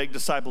 go and make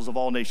disciples of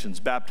all nations,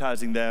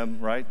 baptizing them,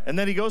 right? And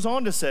then he goes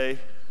on to say,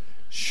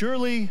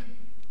 surely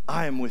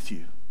I am with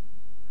you,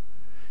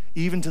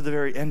 even to the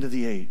very end of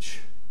the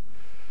age.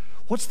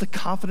 What's the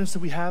confidence that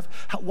we have?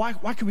 Why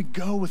can we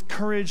go with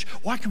courage?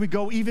 Why can we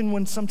go even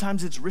when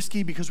sometimes it's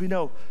risky? Because we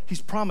know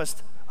he's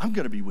promised, I'm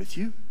going to be with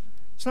you.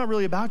 It's not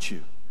really about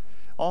you.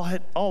 All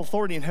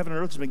authority in heaven and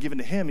earth has been given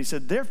to him. He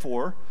said,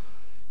 therefore,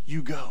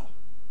 you go.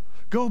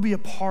 Go be a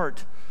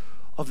part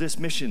of this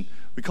mission.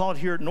 We call it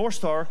here at North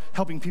Star,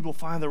 helping people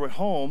find their way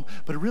home,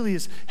 but it really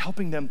is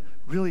helping them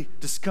really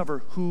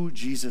discover who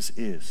Jesus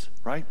is,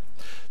 right?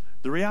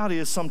 The reality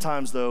is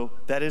sometimes, though,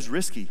 that is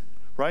risky.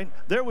 Right?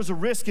 There was a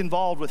risk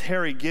involved with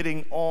Harry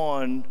getting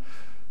on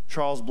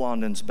Charles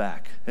Blondin's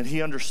back, and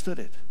he understood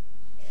it.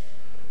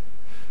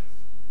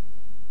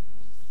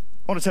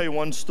 I want to tell you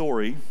one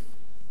story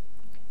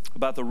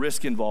about the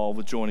risk involved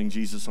with joining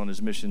Jesus on his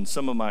mission.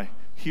 Some of my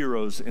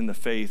heroes in the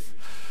faith.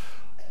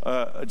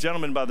 A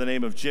gentleman by the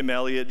name of Jim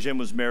Elliott. Jim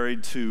was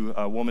married to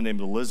a woman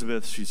named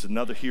Elizabeth. She's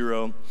another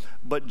hero.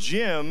 But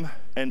Jim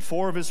and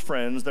 4 of his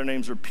friends, their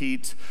names are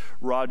Pete,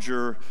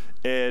 Roger,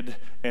 Ed,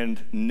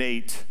 and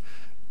Nate.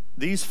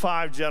 These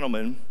 5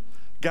 gentlemen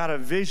got a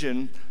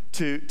vision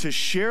to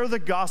share the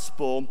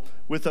gospel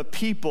with a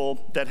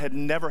people that had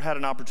never had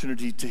an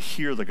opportunity to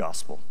hear the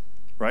gospel,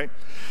 right?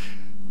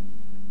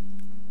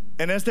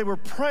 And as they were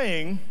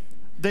praying,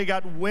 they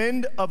got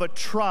wind of a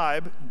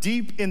tribe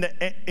deep in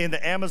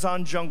the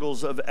Amazon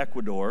jungles of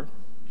Ecuador.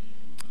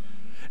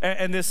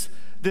 And this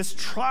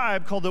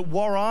tribe called the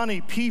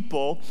Guarani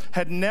people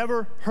had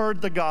never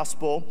heard the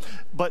gospel,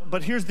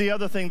 but here's the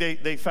other thing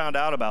they found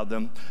out about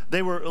them.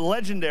 They were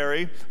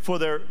legendary for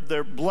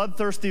their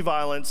bloodthirsty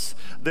violence.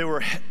 They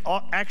were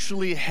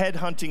actually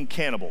headhunting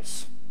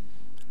cannibals,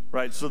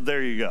 right? So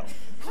there you go,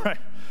 right?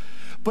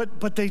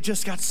 But they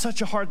just got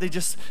such a heart, they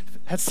just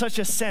had such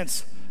a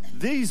sense,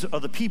 these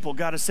are the people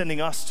God is sending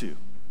us to.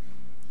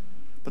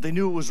 But they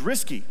knew it was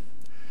risky.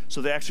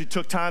 So they actually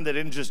took time. They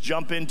didn't just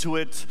jump into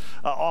it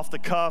off the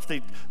cuff.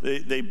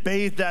 They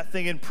bathed that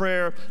thing in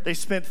prayer. They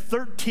spent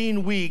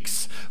 13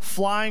 weeks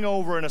flying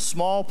over in a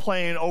small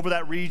plane over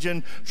that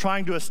region,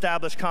 trying to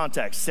establish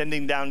contact,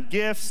 sending down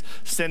gifts,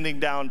 sending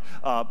down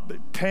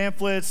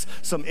pamphlets,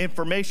 some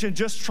information,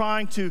 just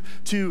trying to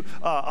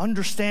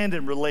understand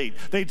and relate.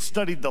 They'd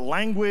studied the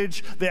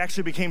language. They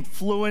actually became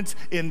fluent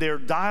in their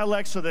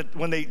dialect so that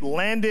when they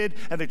landed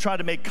and they tried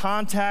to make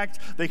contact,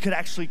 they could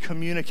actually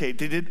communicate.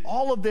 They did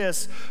all of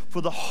this for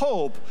the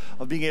hope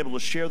of being able to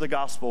share the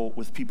gospel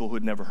with people who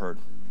had never heard.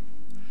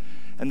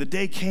 And the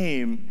day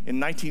came in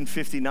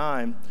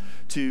 1959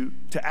 to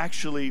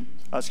actually,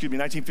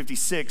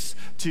 1956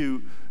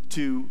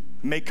 to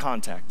make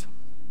contact.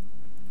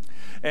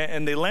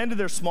 And they landed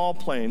their small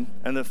plane,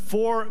 and the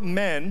five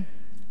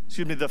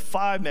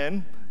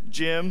men,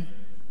 Jim,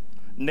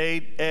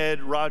 Nate,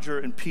 Ed, Roger,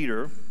 and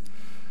Peter,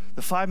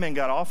 the 5 men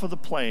got off of the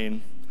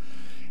plane,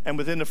 and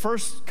within the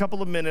first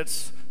couple of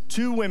minutes,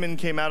 2 women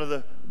came out of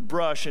the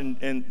brush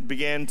and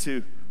began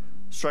to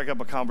strike up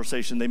a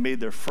conversation. They made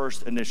their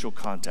first initial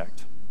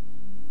contact.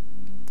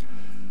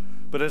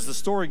 But as the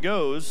story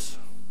goes,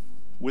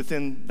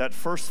 within that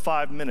first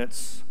 5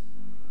 minutes,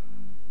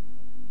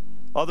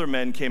 other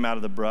men came out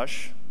of the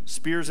brush,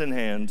 spears in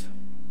hand,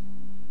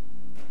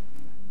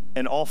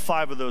 and all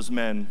 5 of those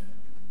men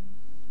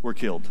were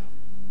killed.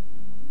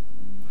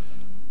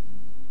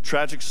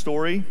 Tragic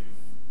story,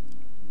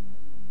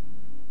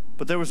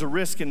 but there was a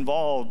risk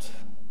involved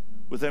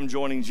with them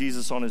joining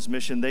Jesus on his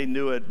mission. They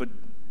knew it,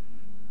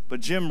 but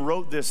Jim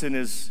wrote this in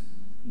his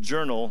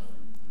journal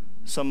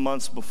some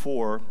months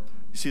before.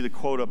 You see the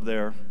quote up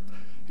there.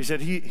 He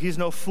said, he's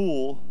no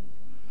fool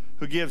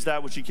who gives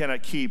that which he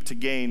cannot keep to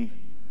gain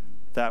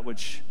that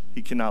which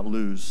he cannot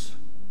lose.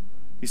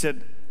 He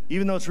said,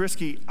 even though it's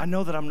risky, I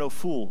know that I'm no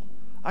fool.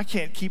 I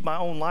can't keep my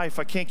own life.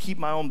 I can't keep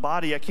my own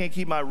body. I can't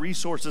keep my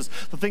resources.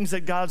 The things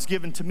that God's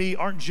given to me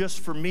aren't just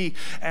for me,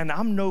 and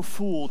I'm no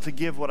fool to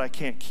give what I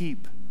can't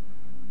keep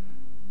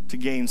to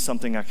gain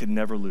something I could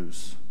never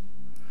lose.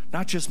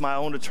 Not just my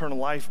own eternal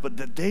life, but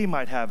that they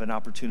might have an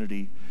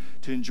opportunity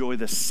to enjoy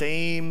the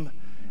same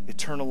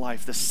eternal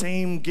life, the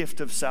same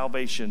gift of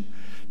salvation,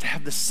 to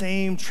have the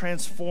same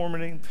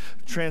transforming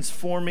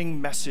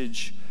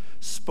message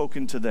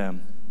spoken to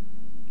them.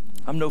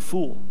 I'm no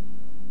fool.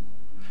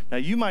 Now,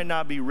 you might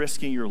not be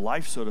risking your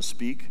life, so to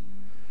speak,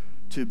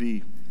 to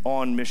be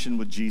on mission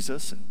with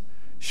Jesus, and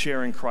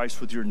sharing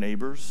Christ with your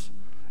neighbors,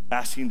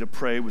 asking to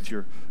pray with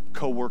your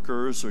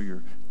coworkers or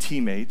your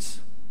teammates.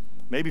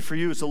 Maybe for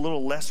you it's a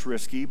little less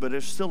risky, but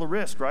it's still a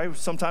risk, right?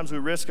 Sometimes we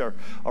risk our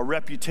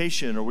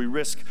reputation, or we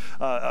risk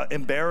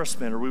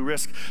embarrassment, or we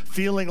risk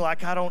feeling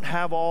like I don't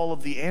have all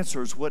of the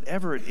answers.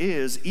 Whatever it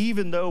is,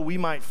 even though we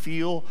might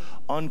feel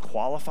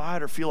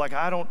unqualified or feel like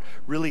I don't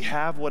really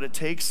have what it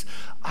takes,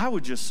 I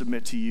would just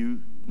submit to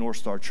you, North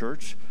Star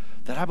Church,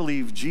 that I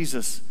believe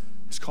Jesus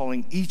is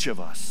calling each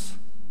of us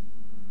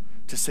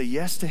to say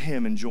yes to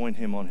him and join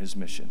him on his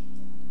mission.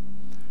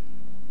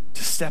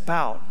 To step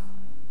out,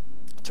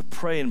 to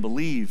pray and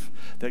believe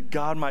that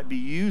God might be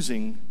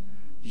using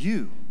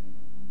you.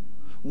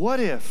 What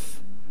if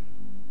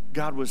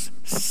God was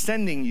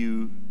sending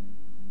you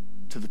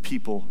to the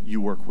people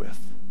you work with?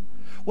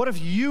 What if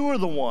you were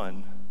the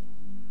one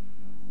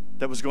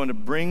that was going to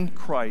bring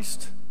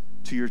Christ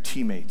to your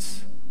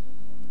teammates?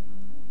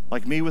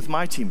 Like me with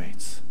my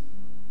teammates.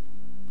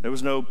 There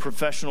was no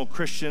professional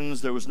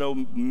Christians, there was no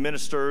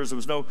ministers, there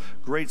was no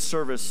great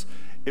service.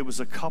 It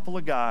was a couple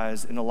of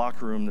guys in a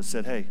locker room that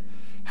said, hey,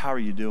 how are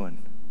you doing?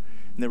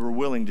 And they were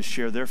willing to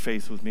share their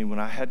faith with me when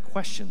I had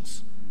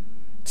questions.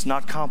 It's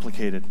not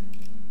complicated,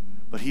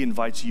 but he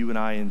invites you and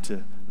I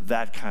into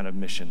that kind of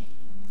mission.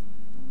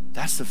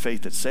 That's the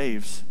faith that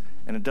saves,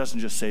 and it doesn't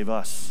just save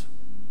us.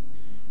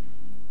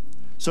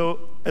 So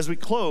as we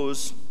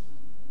close,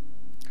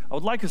 I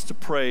would like us to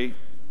pray,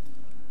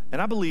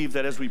 and I believe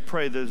that as we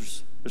pray,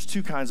 there's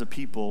 2 kinds of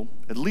people,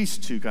 at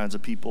least 2 kinds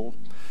of people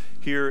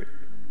here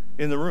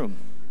in the room.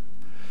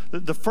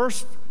 The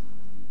first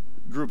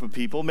group of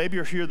people, maybe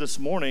you're here this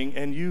morning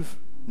and you've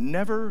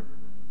never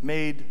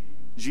made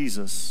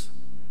Jesus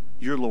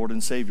your Lord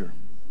and Savior.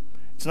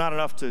 It's not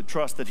enough to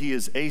trust that he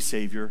is a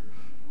Savior.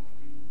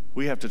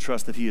 We have to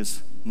trust that he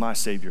is my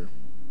Savior.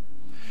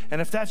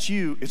 And if that's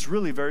you, it's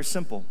really very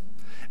simple.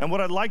 And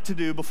what I'd like to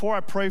do before I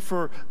pray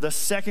for the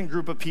second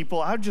group of people,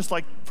 I'd just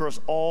like for us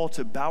all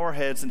to bow our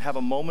heads and have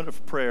a moment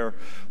of prayer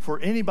for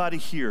anybody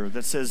here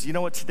that says, you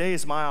know what, today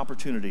is my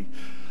opportunity.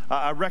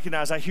 I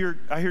recognize, I hear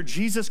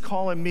Jesus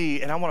calling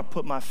me, and I want to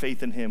put my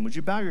faith in him. Would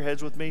you bow your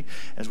heads with me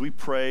as we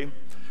pray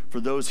for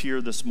those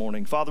here this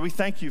morning? Father, we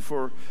thank you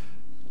for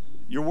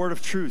your word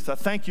of truth. I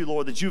thank you,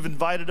 Lord, that you've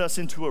invited us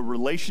into a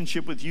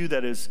relationship with you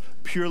that is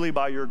purely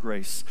by your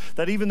grace.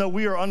 That even though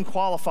we are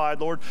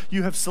unqualified, Lord,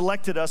 you have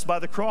selected us by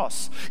the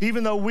cross.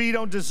 Even though we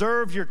don't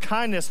deserve your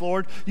kindness,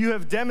 Lord, you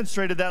have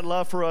demonstrated that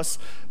love for us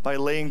by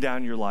laying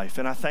down your life.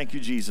 And I thank you,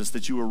 Jesus,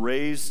 that you were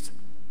raised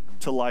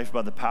to life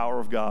by the power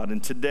of God.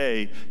 And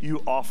today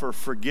you offer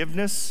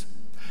forgiveness,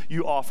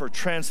 You offer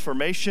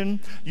transformation.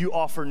 You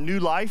offer new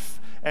life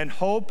and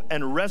hope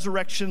and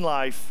resurrection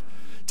life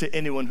to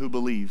anyone who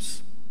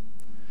believes.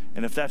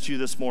 And if that's you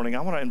this morning,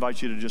 I want to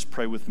invite you to just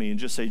pray with me and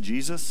just say,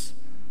 Jesus,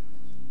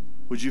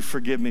 would you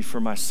forgive me for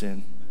my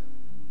sin?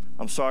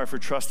 I'm sorry for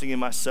trusting in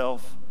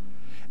myself,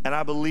 and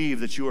I believe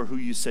that you are who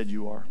you said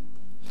you are.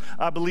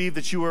 I believe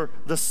that you are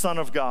the Son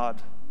of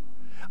God.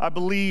 I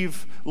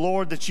believe,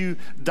 Lord, that you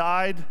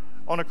died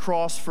on a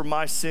cross for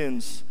my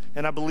sins,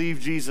 and I believe,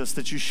 Jesus,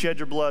 that you shed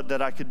your blood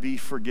that I could be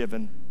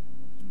forgiven.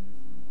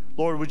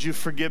 Lord, would you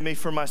forgive me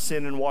for my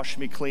sin and wash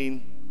me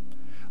clean?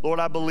 Lord,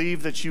 I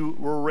believe that you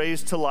were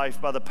raised to life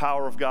by the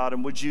power of God,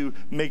 and would you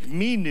make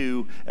me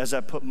new as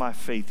I put my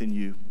faith in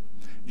you?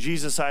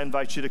 Jesus, I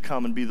invite you to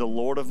come and be the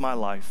Lord of my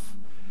life.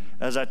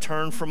 As I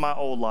turn from my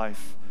old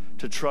life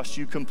to trust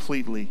you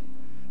completely,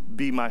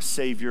 be my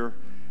Savior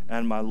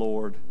and my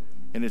Lord.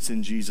 And it's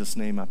in Jesus'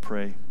 name I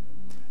pray.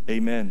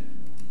 Amen.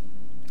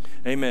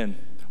 Amen.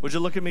 Would you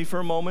look at me for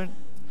a moment?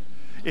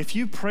 If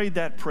you prayed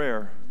that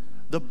prayer,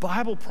 the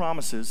Bible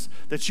promises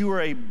that you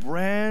are a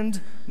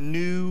brand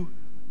new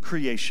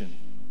creation.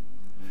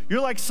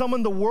 You're like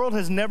someone the world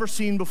has never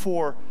seen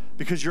before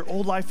because your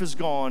old life is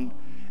gone,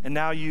 and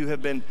now you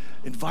have been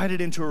invited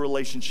into a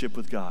relationship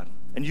with God,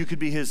 and you could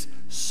be his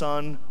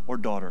son or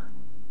daughter.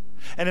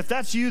 And if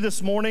that's you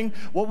this morning,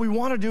 what we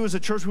want to do as a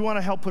church, we want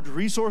to help put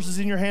resources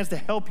in your hands to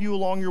help you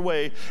along your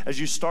way as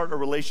you start a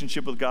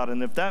relationship with God.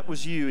 And if that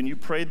was you and you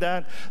prayed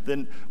that,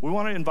 then we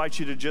want to invite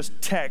you to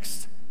just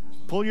text,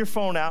 pull your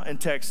phone out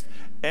and text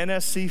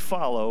NSC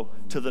Follow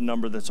to the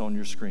number that's on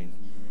your screen.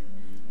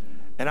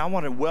 And I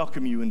want to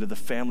welcome you into the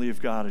family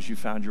of God as you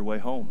found your way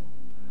home.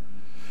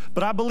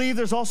 But I believe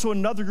there's also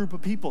another group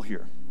of people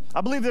here.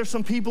 I believe there's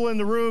some people in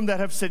the room that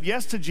have said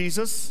yes to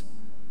Jesus.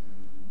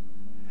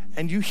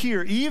 And you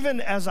hear,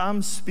 even as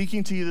I'm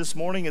speaking to you this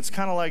morning, it's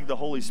kind of like the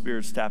Holy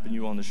Spirit's tapping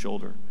you on the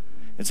shoulder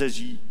and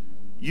says,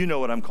 you know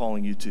what I'm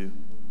calling you to.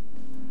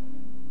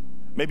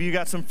 Maybe you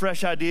got some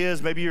fresh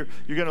ideas. Maybe you're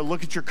going to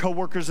look at your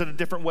coworkers in a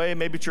different way.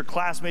 Maybe it's your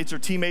classmates or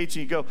teammates,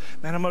 and you go,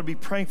 man, I'm going to be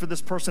praying for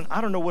this person. I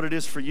don't know what it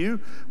is for you,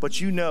 but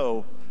you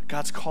know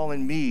God's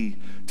calling me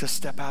to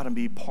step out and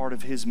be part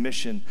of his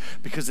mission,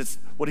 because it's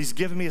what he's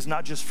given me is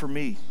not just for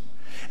me.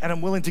 And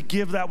I'm willing to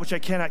give that which I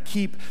cannot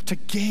keep to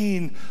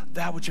gain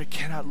that which I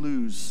cannot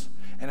lose.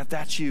 And if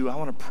that's you, I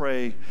want to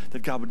pray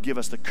that God would give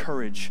us the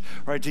courage,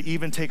 right, to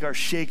even take our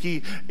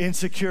shaky,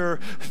 insecure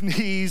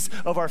knees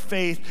of our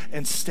faith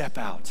and step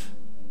out.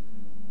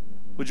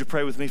 Would you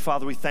pray with me?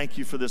 Father, we thank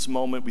you for this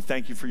moment. We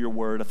thank you for your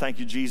word. I thank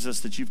you,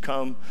 Jesus, that you've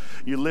come,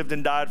 you lived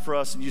and died for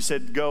us, and you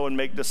said, go and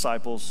make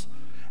disciples.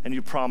 And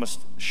you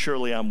promised,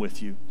 surely I'm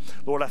with you.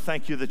 Lord, I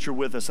thank you that you're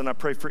with us, and I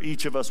pray for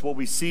each of us, what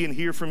we see and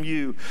hear from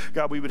you,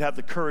 God, we would have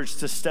the courage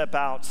to step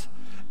out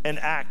and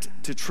act,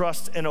 to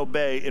trust and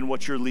obey in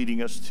what you're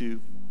leading us to.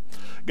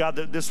 God,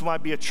 that this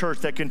might be a church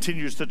that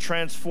continues to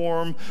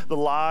transform the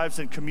lives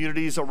and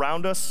communities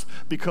around us,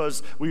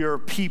 because we are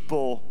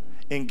people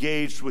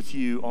engaged with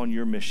you on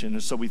your mission.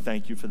 And so we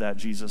thank you for that,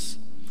 Jesus.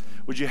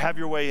 Would you have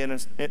your way in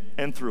us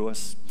and through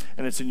us?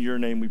 And it's in your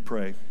name we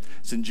pray.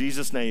 It's in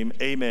Jesus' name,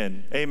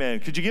 amen. Amen.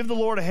 Could you give the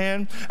Lord a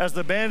hand as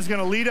the band's going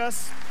to lead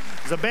us?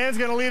 As the band's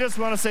going to lead us,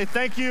 we want to say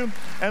thank you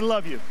and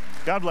love you.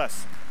 God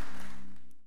bless.